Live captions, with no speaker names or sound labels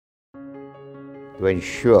to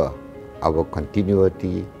ensure our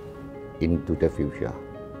continuity into the future.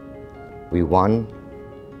 We want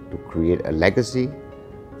to create a legacy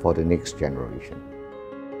for the next generation.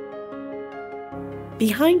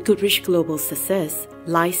 Behind Goodrich Global's success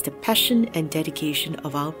lies the passion and dedication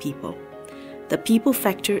of our people. The people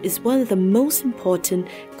factor is one of the most important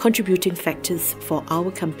contributing factors for our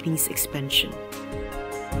company's expansion.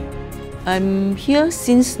 I'm here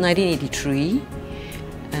since 1983,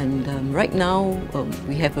 and right now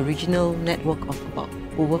we have a regional network of about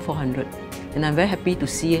over 400, and I'm very happy to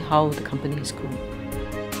see how the company has grown.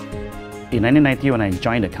 In 1990, when I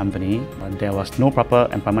joined the company, there was no proper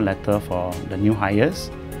employment letter for the new hires.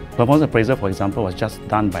 Performance appraisal, for example, was just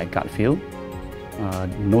done by gut feel.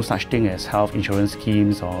 No such thing as health insurance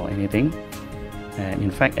schemes or anything. And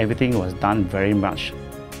in fact, everything was done very much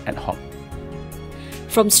ad hoc.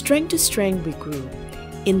 From strength to strength, we grew.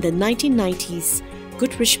 In the 1990s,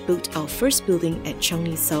 Goodrich built our first building at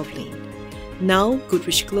Changi South Lane. Now,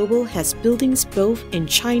 Goodrich Global has buildings both in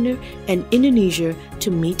China and Indonesia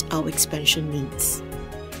to meet our expansion needs.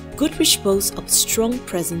 Goodrich boasts of strong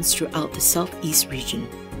presence throughout the Southeast region,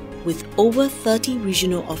 with over 30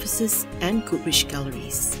 regional offices and Goodrich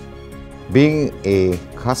galleries. Being a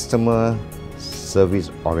customer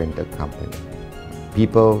service-oriented company,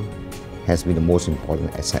 people has been the most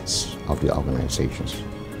important assets of the organizations.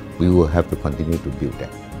 We will have to continue to build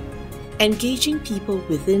that. Engaging people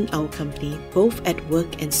within our company, both at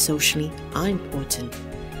work and socially, are important.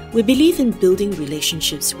 We believe in building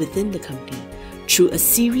relationships within the company through a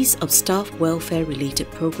series of staff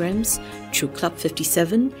welfare-related programs, through Club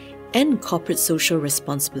 57, and corporate social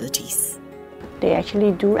responsibilities. They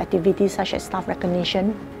actually do activities such as staff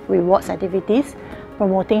recognition, rewards activities,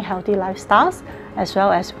 promoting healthy lifestyles, as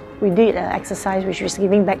well as we did an exercise which is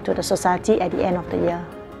giving back to the society at the end of the year.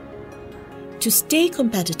 To stay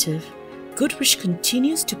competitive, Goodrich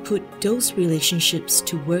continues to put those relationships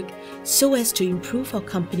to work so as to improve our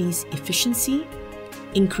company's efficiency,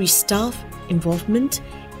 increase staff involvement,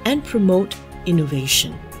 and promote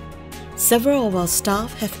innovation. Several of our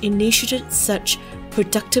staff have initiated such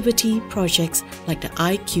productivity projects like the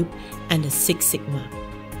iCube and the Six Sigma.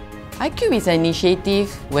 iCube is an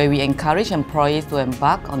initiative where we encourage employees to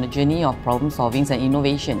embark on a journey of problem solving and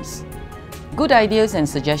innovations. Good ideas and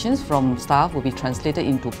suggestions from staff will be translated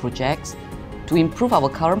into projects to improve our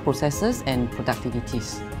current processes and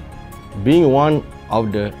productivities. Being one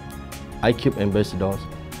of the iCube ambassadors,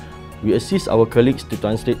 we assist our colleagues to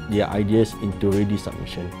translate their ideas into ready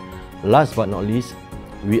submission. Last but not least,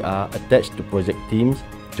 we are attached to project teams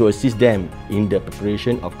to assist them in the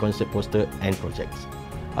preparation of concept poster and projects.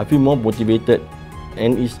 I feel more motivated,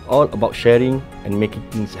 and it's all about sharing and making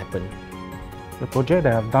things happen. The project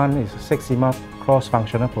that I've done is a Six Sigma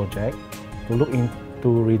cross-functional project to look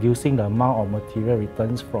into reducing the amount of material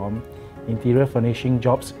returns from interior furnishing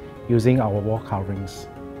jobs using our wall coverings.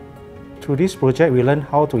 Through this project, we learned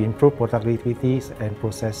how to improve productivity and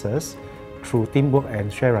processes through teamwork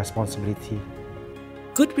and shared responsibility.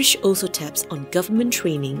 Goodrich also taps on government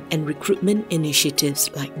training and recruitment initiatives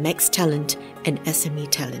like Next Talent and SME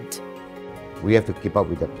Talent. We have to keep up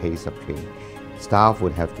with the pace of change. Staff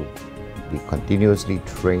would have to be continuously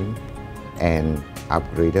trained and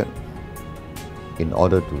upgraded in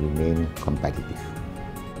order to remain competitive.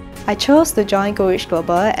 I chose to join Goodrich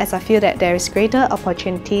Global as I feel that there is greater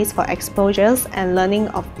opportunities for exposures and learning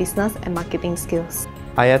of business and marketing skills.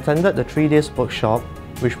 I attended the 3-day workshop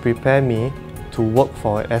which prepared me to work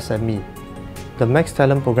for SME. The Max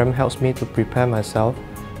Talent program helps me to prepare myself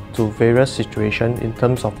to various situations in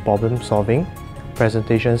terms of problem solving,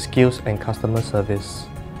 presentation skills and customer service.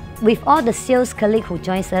 With all the sales colleagues who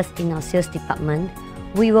joins us in our sales department,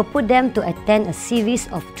 we will put them to attend a series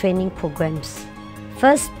of training programs.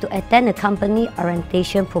 First, to attend the company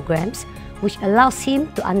orientation programs, which allows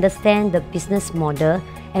him to understand the business model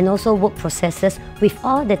and also work processes with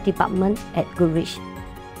all the departments at Goodrich.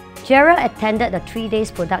 Gerald attended the 3-day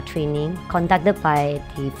product training conducted by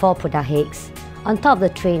the 4 product heads. On top of the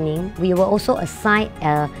training, we will also assign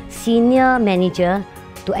a senior manager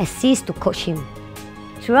to assist to coach him.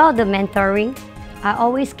 Throughout the mentoring, I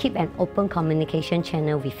always keep an open communication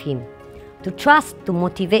channel with him, to trust, to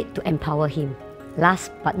motivate, to empower him.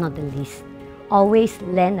 Last but not the least, always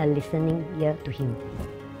lend a listening ear to him.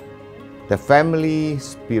 The family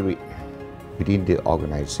spirit within the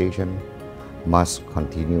organization must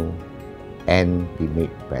continue and be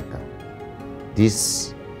made better.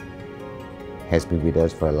 This has been with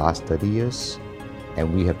us for the last 30 years,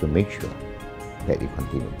 and we have to make sure that it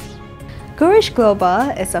continues. Goodrich Global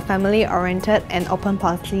is a family-oriented and open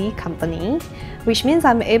policy company, which means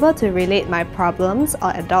I'm able to relate my problems or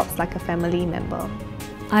adopts like a family member.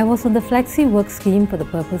 I was on the Flexi work scheme for the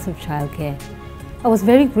purpose of childcare. I was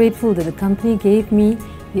very grateful that the company gave me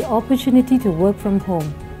the opportunity to work from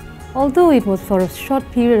home. Although it was for a short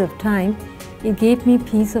period of time, it gave me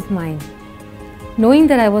peace of mind. Knowing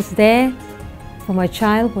that I was there for my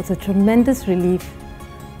child was a tremendous relief.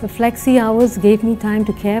 The Flexi hours gave me time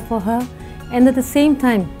to care for her and at the same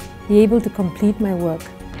time be able to complete my work.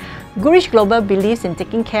 Goodrich Global believes in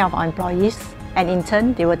taking care of our employees, and in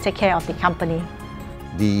turn, they will take care of the company.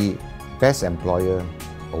 The Best Employer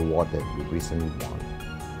award that we recently won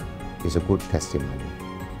is a good testimony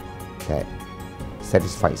that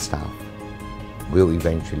satisfied staff will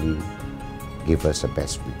eventually give us the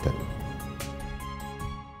best return.